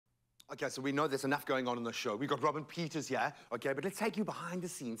Okay, so we know there's enough going on in the show. We've got Robin Peters here, okay, but let's take you behind the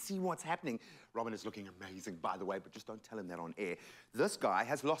scenes, see what's happening. Robin is looking amazing, by the way, but just don't tell him that on air. This guy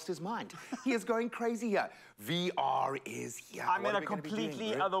has lost his mind. He is going crazy here. VR is here. I'm in a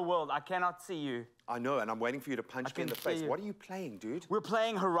completely other world. I cannot see you. I know, and I'm waiting for you to punch me in the face. What are you playing, dude? We're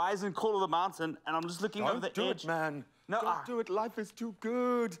playing Horizon Call of the Mountain, and I'm just looking over the edge. Don't do it, man. No, don't do it. Life is too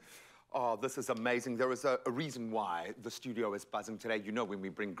good. Oh, this is amazing. There is a reason why the studio is buzzing today. You know, when we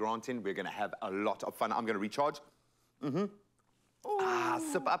bring Grant in, we're going to have a lot of fun. I'm going to recharge.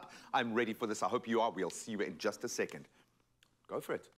 Sip up. I'm ready for this. I hope you are. We'll see you in just a second. Go for it.